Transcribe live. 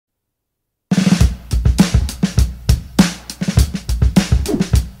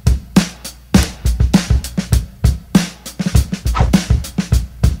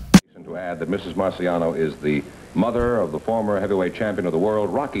that Mrs. Marciano is the mother of the former heavyweight champion of the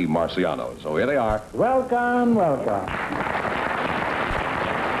world, Rocky Marciano. So here they are. Welcome, welcome.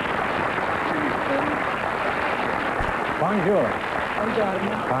 Bonjour.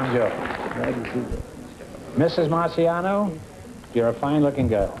 Bonjour. Mrs. Marciano, you're a fine-looking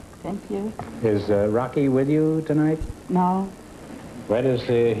girl. Thank you. Is Rocky with you tonight? No. Where does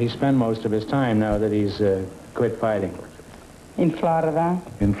he spend most of his time now that he's quit fighting? In Florida.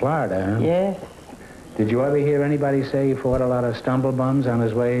 In Florida, huh? Yes. Did you ever hear anybody say he fought a lot of stumble-bums on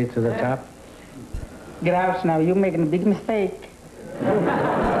his way to the top? Groucho, now you're making a big mistake. My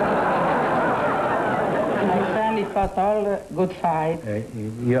son, he fought all the good fights.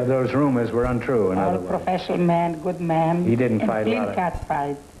 Yeah, those rumors were untrue, in All other words. professional man, good man. He didn't fight a clean lot of... cat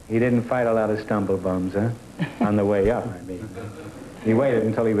fight. He didn't fight a lot of stumble-bums, huh? On the way up, I mean. He waited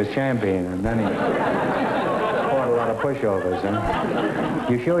until he was champion, and then he fought a lot of pushovers, huh?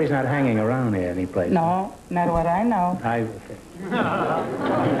 You sure he's not hanging around here any place? No, not what I know.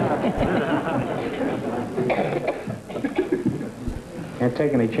 Can't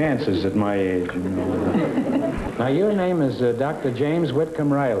take any chances at my age, you know. Now, your name is Dr. James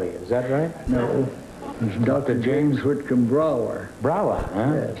Whitcomb Riley, is that right? No, it's Dr. James Whitcomb Brower. Brower,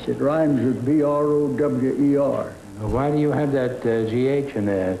 huh? Yes, it rhymes with B-R-O-W-E-R. Why do you have that GH in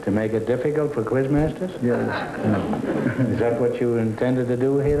there? To make it difficult for quizmasters? Yes. Is that what you intended to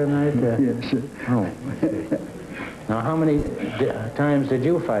do here tonight? Yes, sir. Oh. Now, how many times did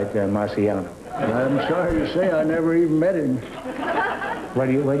you fight Marciano? I'm sorry to say I never even met him. Where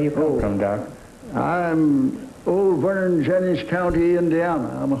do you come from, Doc? I'm Old Vernon, Jennings County,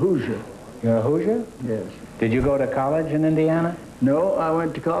 Indiana. I'm a Hoosier. You're a Hoosier? Yes. Did you go to college in Indiana? No, I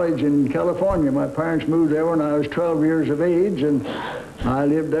went to college in California. My parents moved there when I was 12 years of age, and I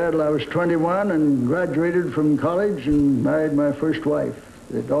lived there till I was 21 and graduated from college and married my first wife,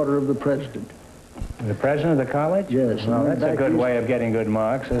 the daughter of the president. The president of the college? Yes. Well, that's a good way of getting good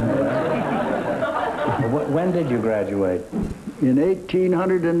marks, isn't it? When did you graduate? In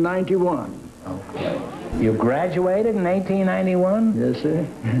 1891. Okay. You graduated in 1891? Yes, sir.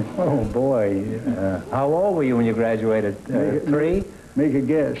 Oh, boy. How old were you when you graduated? 3? Make a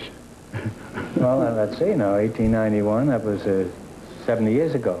guess. Well, let's see now. 1891, that was 70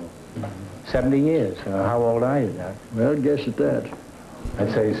 years ago. 70 years. How old are you, Doc? Well, guess at that.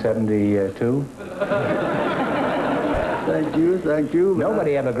 I'd say 72. Thank you, thank you.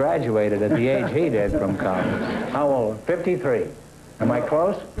 Nobody ever graduated at the age he did from college. How old? 53. Am I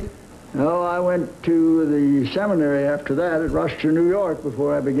close? No, I went to the seminary after that at Rochester, New York,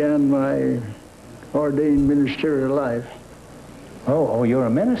 before I began my ordained ministerial life. Oh, you're a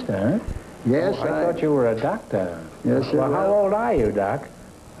minister, huh? Yes, I thought you were a doctor. Yes, sir. Well, how old are you, Doc?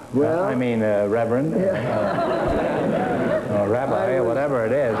 Well... I mean, Reverend. Yeah. Or Rabbi, or whatever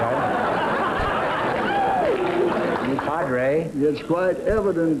it is. Padre. It's quite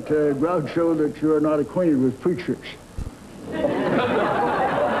evident, Groucho, that you are not acquainted with preachers.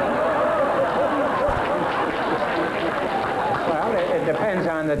 Well, it depends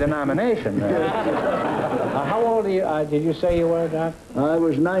on the denomination. How old are you? Did you say you were, Doc? I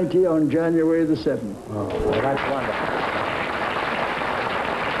was 90 on January the 7th. Oh, well, that's wonderful.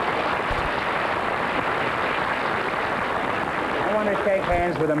 I want to shake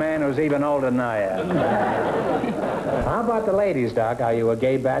hands with a man who's even older than I am. How about the ladies, Doc? Are you a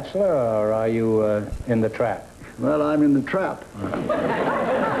gay bachelor, or are you in the trap? Well, I'm in the trap.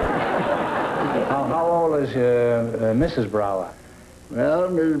 How old is Mrs. Brower? Well,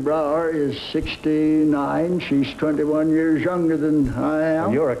 Ms. Brower is 69. She's 21 years younger than I am.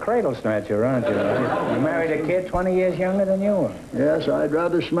 Well, you're a cradle snatcher, aren't you? You married a kid 20 years younger than you were. Yes, I'd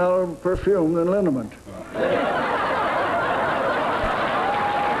rather smell perfume than liniment.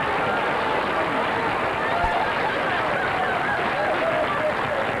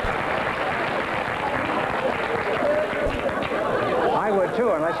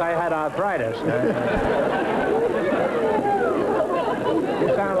 Unless I had arthritis. You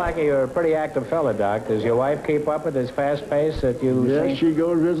sound like you're a pretty active fella, Doc. Does your wife keep up with this fast pace that you Yes, she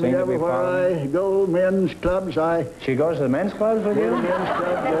goes with me everywhere I go, men's clubs. She goes to the men's clubs with you? Men's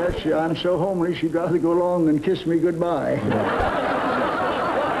clubs, yes. I'm so homely, she'd rather go along than kiss me goodbye.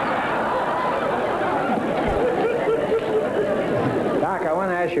 Doc, I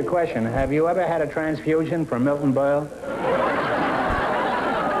want to ask you a question. Have you ever had a transfusion from Milton Berle?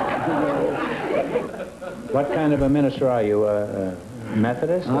 What kind of a minister are you?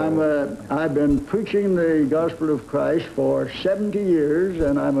 Methodist? I've been preaching the gospel of Christ for 70 years,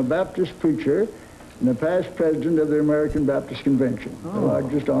 and I'm a Baptist preacher and the past president of the American Baptist Convention. Oh. The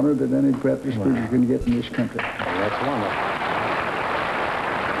largest honor that any Baptist preacher can get in this country. Well, that's wonderful.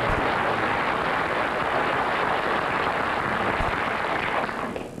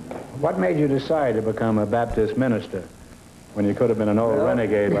 What made you decide to become a Baptist minister when you could have been an old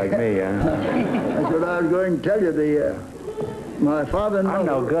renegade like me, huh? That's what I was going to tell you. My father and mother... I'm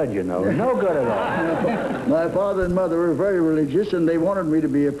no good, you know. No good at all. My father and mother were very religious, and they wanted me to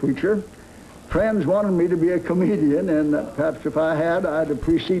be a preacher. Friends wanted me to be a comedian, and perhaps if I had, I'd have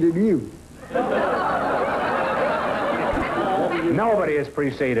preceded you. Nobody has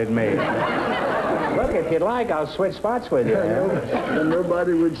preceded me. Look, if you'd like, I'll switch spots with you. And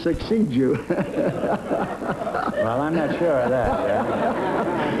nobody would succeed you. Well, I'm not sure of that,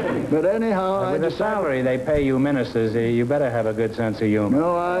 yeah. But anyhow, with the salary they pay you ministers, you better have a good sense of humor.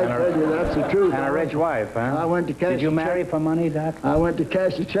 No, I tell you, that's the truth. And a rich wife, huh? I went to cash Did you marry for money, Doc? I went to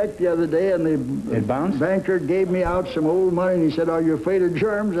cash a check the other day, and It bounced? banker gave me out some old money, and he said, "Are you afraid of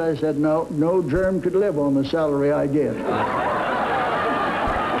germs?" I said, "No, no germ could live on the salary I get."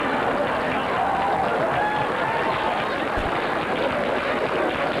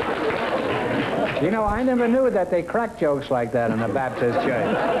 You know, I never knew that they cracked jokes like that in the Baptist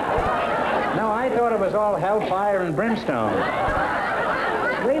church. No, I thought it was all hellfire and brimstone.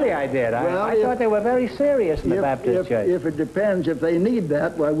 Really, I did. I thought they were very serious in the Baptist church. If it depends, if they need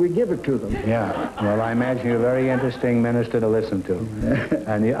that, why, we give it to them. Yeah. Well, I imagine you're a very interesting minister to listen to.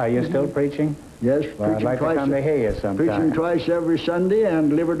 And are you still preaching? Yes, Well, I'd like to come to hear you sometime. Preaching twice every Sunday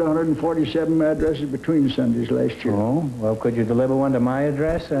and delivered 147 addresses between Sundays last year. Oh, well, could you deliver one to my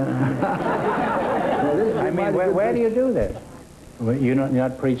address? I mean, where do you do this? Well, you're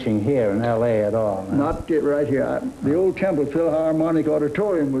not preaching here in L.A. at all. No? Not right here. The old Temple Philharmonic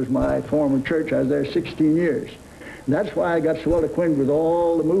Auditorium was my former church. I was there 16 years. And that's why I got so well acquainted with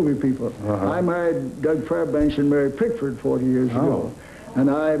all the movie people. I married Doug Fairbanks and Mary Pickford 40 years ago. And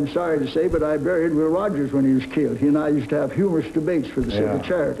I'm sorry to say, but I buried Will Rogers when he was killed. He and I used to have humorous debates for the sake of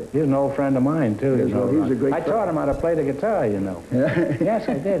charity. He's an old friend of mine, too. Yes, well, he's a great I taught him how to play the guitar, you know. Yes,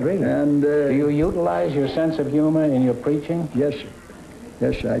 I did, really. And, do you utilize your sense of humor in your preaching? Yes, sir.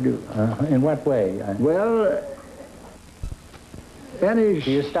 Yes, I do. In what way? Well, do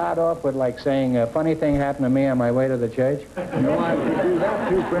you start off with, like, saying, a funny thing happened to me on my way to the church? No, I could do that,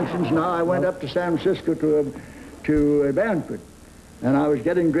 too. For instance, now I went up to San Francisco to a banquet. And I was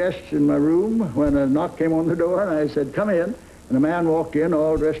getting dressed in my room when a knock came on the door, and I said, "Come in." And a man walked in,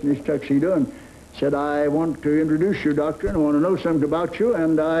 all dressed in his tuxedo, and said, "I want to introduce you, doctor, and I want to know something about you,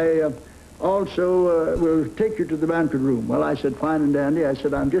 and I also will take you to the banquet room." Well, I said, "Fine and dandy." I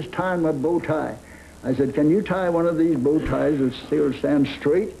said, "I'm just tying my bow tie." I said, "Can you tie one of these bow ties that still stands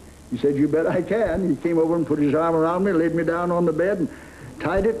straight?" He said, "You bet I can." He came over and put his arm around me, laid me down on the bed, and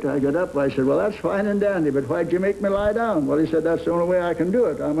tied it. I got up. I said, "Well, that's fine and dandy, but why'd you make me lie down?" Well, he said, "That's the only way I can do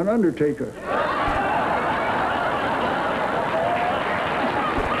it. I'm an undertaker."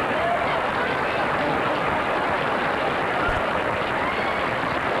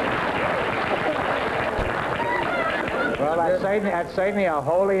 Well, that's certainly a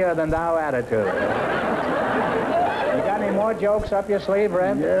holier-than-thou attitude. You got any more jokes up your sleeve,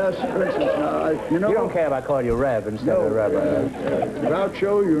 Rev? Yes, for instance, you know... You don't care if I call you Rev instead of Reverend.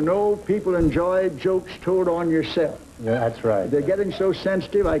 Groucho, you know people enjoy jokes told on yourself. Yeah, that's right. They're getting so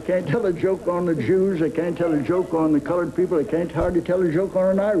sensitive, I can't tell a joke on the Jews, I can't tell a joke on the colored people, I can't hardly tell a joke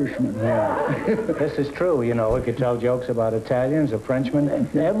on an Irishman. Yeah. This is true, you know, if you tell jokes about Italians or Frenchmen,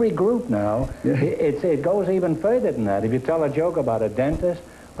 every group now, it goes even further than that. If you tell a joke about a dentist,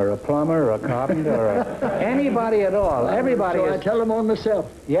 or a plumber, or a carpenter, or anybody at all. Everybody so I tell them on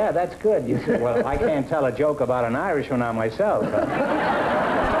myself. Yeah, that's good. You say, well, I can't tell a joke about an Irishman on myself.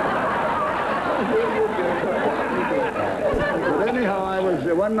 But anyhow, I was,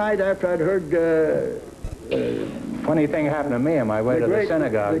 one night after I'd heard... Funny thing happened to me on my way to the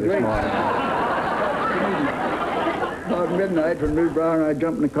synagogue this morning. About midnight, when Ms. Brown and I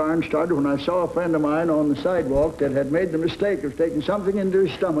jumped in the car and started, when I saw a friend of mine on the sidewalk that had made the mistake of taking something into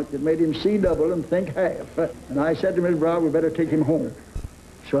his stomach that made him see double and think half. And I said to Ms. Brown, "We better take him home."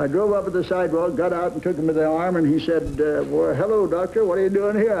 So I drove up at the sidewalk, got out and took him by the arm, and he said, "Well, hello, doctor, what are you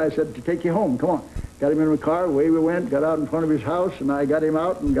doing here?" I said, "To take you home, come on." Got him in the car, away we went, got out in front of his house, and I got him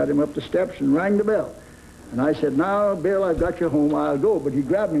out and got him up the steps and rang the bell. And I said, "Now, Bill, I've got you home, I'll go." But he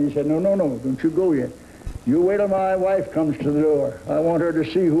grabbed me and he said, "No, no, no, don't you go yet. You wait till my wife comes to the door. I want her to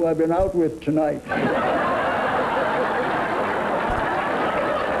see who I've been out with tonight."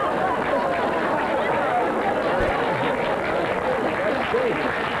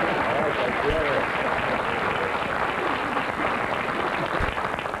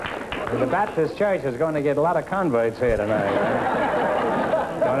 The Baptist Church is going to get a lot of converts here tonight.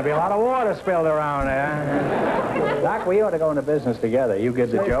 Going to be a lot of water spilled around there. Doc, we ought to go into business together. You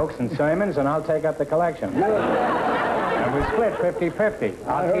give the jokes and sermons, and I'll take up the collection. And We split 50-50.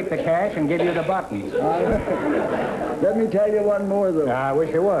 I'll keep the cash and give you the buttons. Let me tell you one more, though. I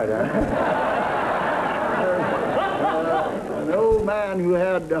wish you would, huh? An old man who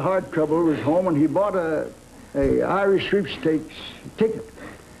had heart trouble was home, and he bought a Irish sweepstakes ticket.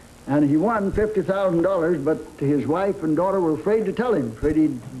 And he won $50,000, but his wife and daughter were afraid to tell him, afraid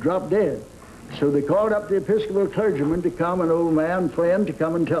he'd drop dead. So they called up the Episcopal clergyman to come, an old man, friend, to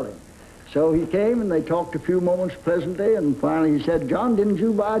come and tell him. So he came, and they talked a few moments pleasantly, and finally he said, "John, didn't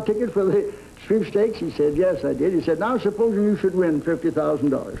you buy a ticket for the sweepstakes?" He said, "Yes, I did." He said, "Now, supposing you should win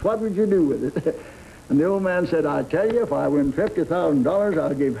 $50,000, what would you do with it?" And the old man said, "I tell you, if I win $50,000,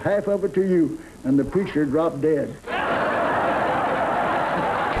 I'll give half of it to you." And the preacher dropped dead.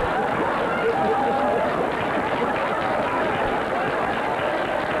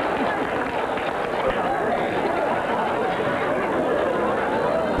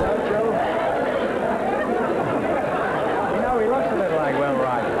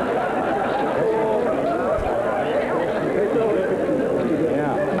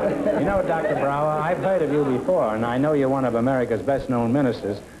 And I know you're one of America's best-known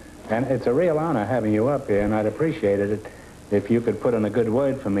ministers, and it's a real honor having you up here, and I'd appreciate it if you could put in a good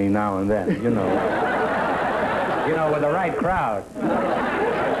word for me now and then, you know. You know, with the right crowd.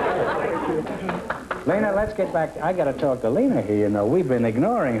 Lena, let's get back. I got to talk to Lena here, you know. We've been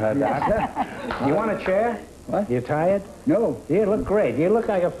ignoring her, Doctor. You want a chair? What? You tired? No. You look great. You look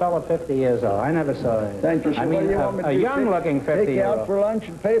like a fellow 50 years old. I never saw it. Thank you, sir. I mean, you want me a young-looking 50-year-old. Take you out for lunch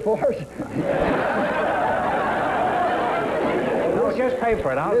and pay for it? No, just pay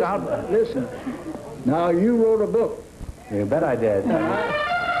for it. Listen. Now, you wrote a book. You bet I did. Wait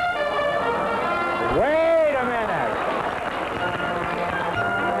a minute.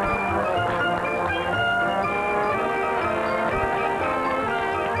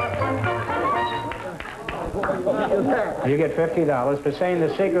 You get $50 for saying the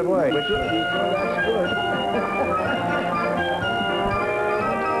secret word. That's good.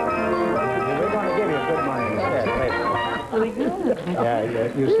 We're going to give you good money instead. Really good.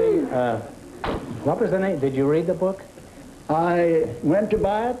 Yeah, you see, what was the name? Did you read the book? I went to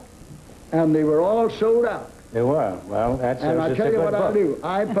buy it, and they were all sold out. They were. Well, that's And I'll just tell a you good what book. I'll do.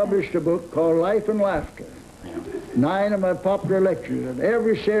 I published a book called Life and Laughter. 9 of my popular lectures, and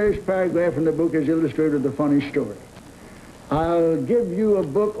every serious paragraph in the book is illustrated with a funny story. I'll give you a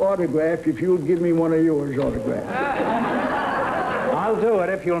book autograph if you'll give me one of yours autographed. I'll do it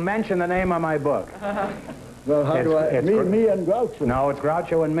if you'll mention the name of my book. Well, how do I? Me and Groucho. No, it's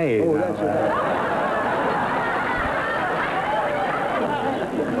Groucho and me. Oh, No, that's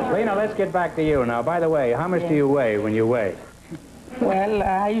it. Lena, let's get back to you now. By the way, how much do you weigh when you weigh? Well,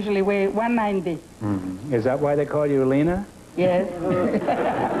 I usually weigh 190. Is that why they call you Lena? Yes.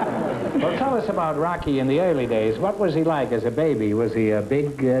 Well, tell us about Rocky in the early days. What was he like as a baby? Was he a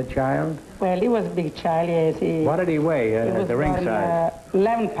big child? Well, he was a big child, yes. What did he weigh He at was the ringside?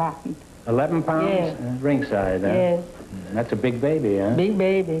 11 pounds. 11 pounds? Yes. Ringside, huh? Yes. That's a big baby, huh? Big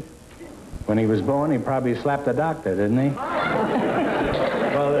baby. When he was born, he probably slapped the doctor, didn't he?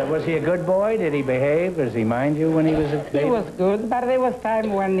 Well, was he a good boy? Did he behave? Does he mind you when he was a baby? He was good, but there was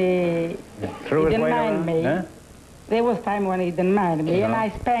time when he didn't mind me. Huh? There was time when he didn't mind me, and I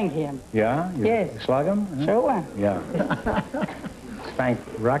spanked him. Yeah? You Yes. slug him? Huh? Sure. Yeah. Spanked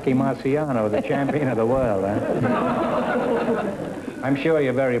Rocky Marciano, the champion of the world, huh? I'm sure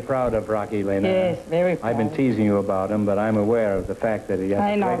you're very proud of Rocky, Lena. Yes, very proud. I've been teasing you about him, but I'm aware of the fact that he has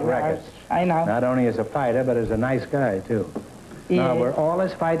I a know, great record. Ralph. I know. Not only as a fighter, but as a nice guy, too. Now, Yes. were all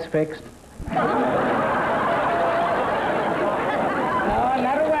his fights fixed? No,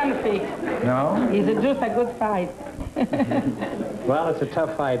 not one fixed. No? It's just a good fight. Well, it's a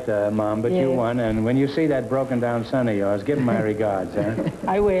tough fight, Mom, but you Yes. won. And when you see that broken-down son of yours, give him my regards, huh?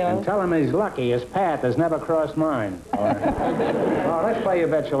 I will. And tell him he's lucky. His path has never crossed mine. Oh, let's play You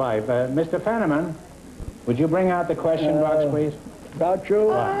Bet Your Life. Mr. Fenneman, would you bring out the question box, please?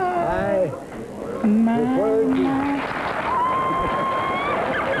 Groucho, I prefer to...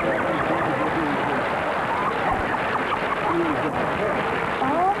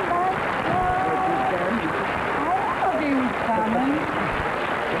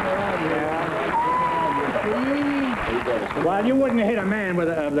 Well, you wouldn't hit a man with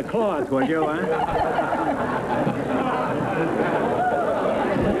the claws, would you, huh?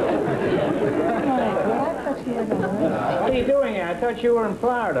 What are you doing here? I thought you were in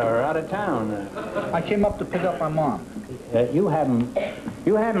Florida or out of town. I came up to pick up my mom. You haven't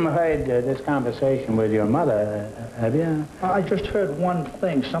heard this conversation with your mother, have you? I just heard one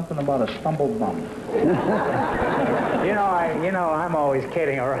thing, something about a stumble bum. I'm always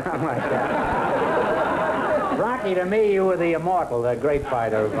kidding around like that. Rocky, to me, you were the immortal, the great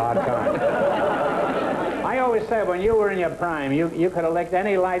fighter of our time. I always said when you were in your prime, you could have licked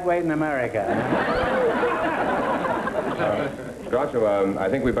any lightweight in America. Groucho, I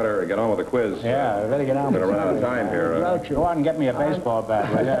think we better get on with the quiz. Yeah, we better get on with We're it. going to run out of time here. Go out and get me a baseball bat,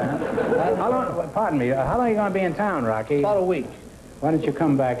 will you? How long, pardon me, how long are you going to be in town, Rocky? About a week. Why don't you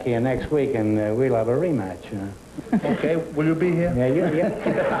come back here next week and we'll have a rematch? Okay, will you be here? Yeah.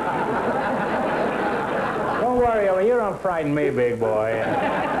 Don't worry, you don't frighten me, big boy.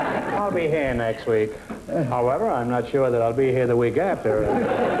 I'll be here next week. However, I'm not sure that I'll be here the week after.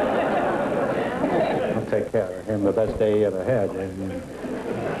 I'll take care of him the best day he ever had. You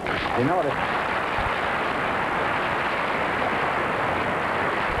know what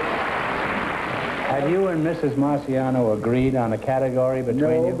Have you and Mrs. Marciano agreed on a category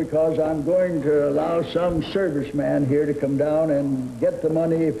between you? No, because I'm going to allow some serviceman here to come down and get the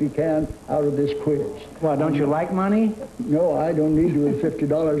money, if he can, out of this quiz. Well, don't you like money? No, I don't need to. With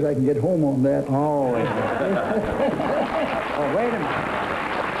 $50, I can get home on that. Oh, oh, wait a minute.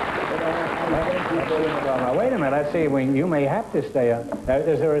 Wait a minute. I see. You may have to stay.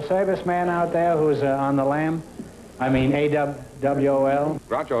 Is there a serviceman out there who's on the lam? I mean, AWOL?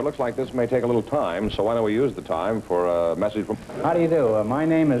 Groucho, it looks like this may take a little time, so why don't we use the time for a message from... How do you do? My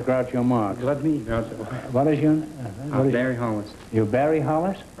name is Groucho Marx. Let me, Groucho. What is your... I'm Barry Hollis. You Barry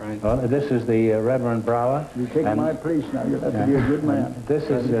Hollis? Right. Well, this is the Reverend Brower. You take and my place now. You'll have to be a good man. This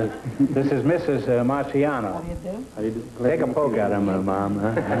is Mrs. Marciano. How do you do? How do you do? Take a poke at him, Mom.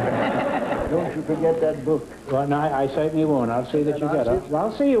 Huh? Don't you forget that book. Well, no, I certainly won't. I'll see that you get it. Well,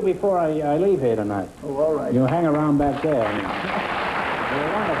 I'll see you before I leave here tonight. Oh, all right. You hang around back there. You're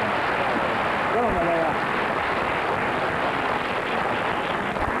one of them. Go over there.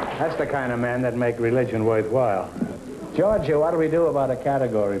 That's the kind of men that make religion worthwhile. George, what do we do about a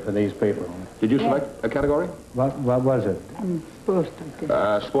category for these people? Did you select a category? What was it? I'm supposed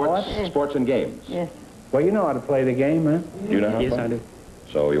to. Sports and games. Yes. Well, you know how to play the game, huh? Do you know how to Yes, play? I do.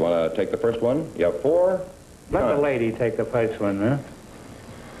 So you want to take the first one? You have 4. Let the lady take the first one, huh?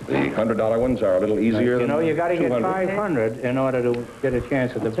 The $100 ones are a little easier You know, than you got to get 200. 500 in order to get a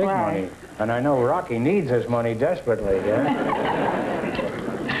chance at the big right. money. And I know Rocky needs his money desperately, yeah?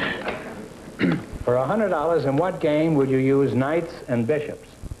 For $100, in what game would you use knights and bishops?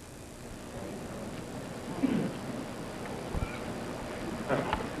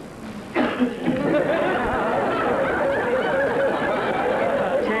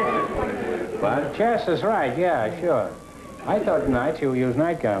 What? Chess is right, yeah, sure. I thought knights you use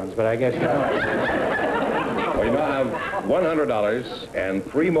nightgowns, but I guess you don't. Well, you now have $100 and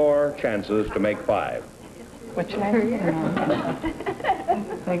 3 more chances to make 5. Which one?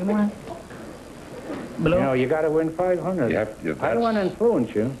 Big one. You know, you got to win 500. You have, I don't want to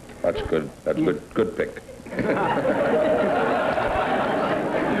influence you. That's good. That's good pick. Because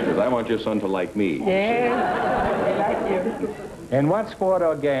I want your son to like me. Yes. I like you. In what sport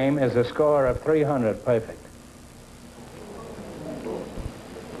or game is a score of 300 perfect?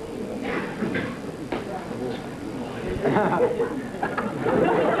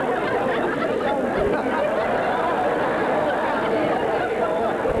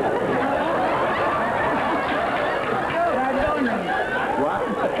 What?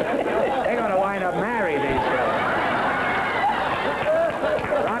 They're going to wind up married, these fellas.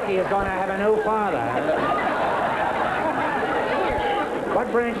 Rocky is going to have a new father.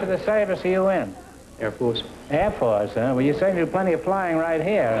 What branch of the service are you in? Air Force. Air Force, huh? Well, you say you do plenty of flying right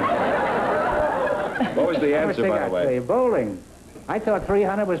here. What was the How much answer, they by got the way? for you? Bowling. I thought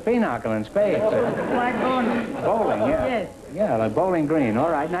 300 was pinochle and spades. Like bowling. Bowling, yeah. Yes. Yeah, like bowling green.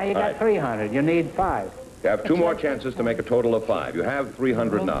 All right, now you All got right. 300. You need 5. You have 2 more chances to make a total of 5. You have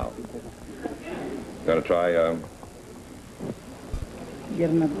 300 now. Got to try Get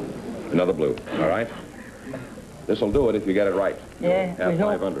another. another blue. All right? This'll do it if you get it right. Yeah, Have we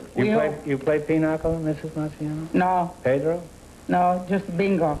hope. 500. You play pinochle, Mrs. Marciano? No, Pedro? no, just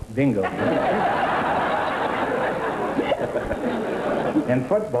bingo. Bingo. In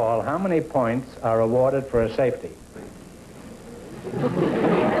football, how many points are awarded for a safety?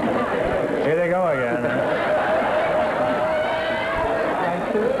 Here they go again.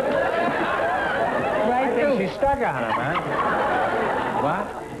 Try I think two. she's stuck on him, huh? What?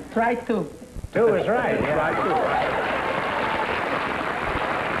 Try two. 2 is right. Yeah.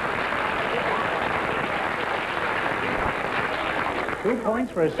 Try 2. 2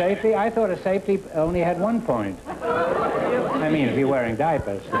 points for a safety? I thought a safety only had 1 point. I mean, if you're wearing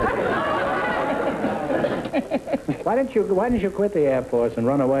diapers. Why didn't you quit the Air Force and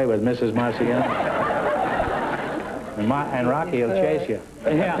run away with Mrs. Marciano? And Rocky will chase you.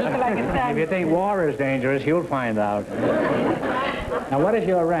 Yeah. If you think war is dangerous, you'll find out. Now, what is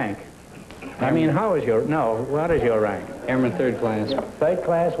your rank? I mean, what is your rank? Airman third class. Third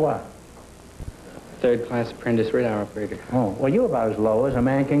class what? Third class apprentice radar operator. Oh, well, you're about as low as a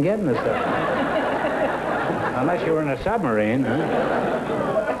man can get in a submarine. Unless you were in a submarine,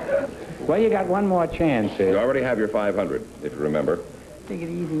 huh? Well, you got one more chance, You already have your 500, if you remember. Take it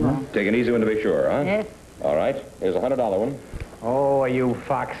easy, Mom. Take an easy one to be sure, huh? Yes. All right. Here's a $100 one. Oh, you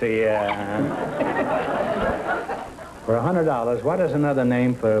foxy, huh? For $100, what is another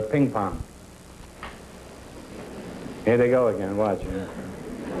name for ping pong? Here they go again, watch.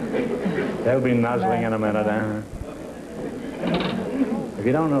 They'll be nuzzling in a minute, huh? If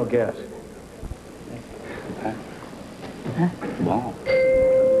you don't know, guess. Ball.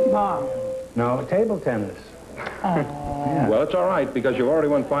 Mom. No, table tennis. Yeah. Well, it's all right, because you've already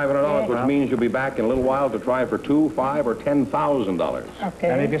won $500, which means you'll be back in a little while to try for $2,000, $5,000, or $10,000. Okay.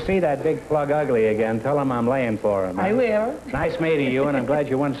 And if you see that big plug ugly again, tell him I'm laying for him. I will. Nice meeting you, and I'm glad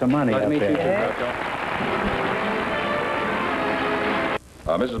you won some money up there.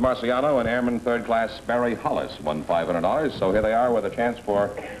 Mrs. Marciano and Airman Third Class Barry Hollis won $500, so here they are with a chance for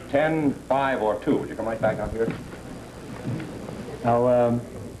 10, 5, or 2. Would you come right back out here? Now,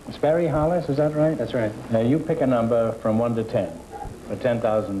 Sperry Hollis, is that right? That's right. Now, you pick a number from 1 to 10 for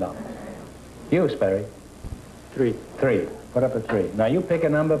 $10,000. You, Sperry. 3. 3. Put up a 3. Now, you pick a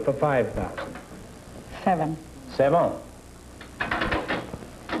number for $5,000. 7. 7.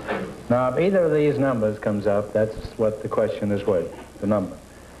 Now, if either of these numbers comes up, that's what the question is worth, the number.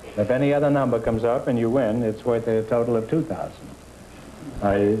 If any other number comes up and you win, it's worth a total of $2,000.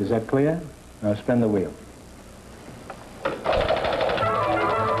 Is that clear? Now, spin the wheel.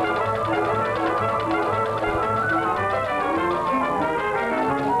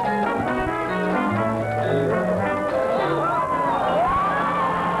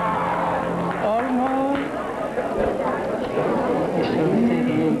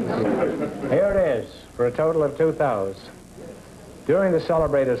 Here it is, for a total of $2,000. During the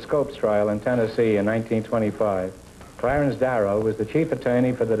celebrated Scopes trial in Tennessee in 1925, Clarence Darrow was the chief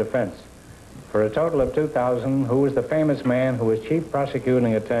attorney for the defense. For a total of $2,000, who was the famous man who was chief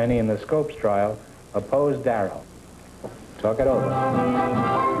prosecuting attorney in the Scopes trial, opposed Darrow? Talk it over.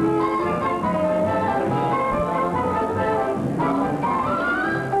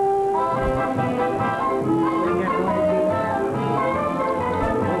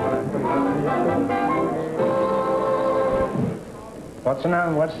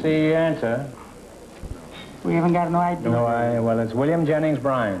 What's the answer? We haven't got no idea. Well, it's William Jennings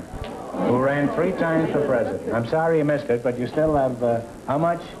Bryan, who ran 3 times for president. I'm sorry you missed it, but you still have, how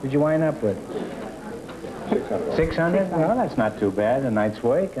much did you wind up with? 600. 600? Well, that's not too bad. A night's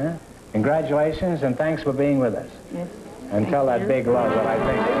work, huh? Congratulations, and thanks for being with us. Yes. And tell that big love what I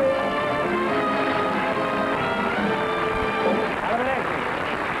think.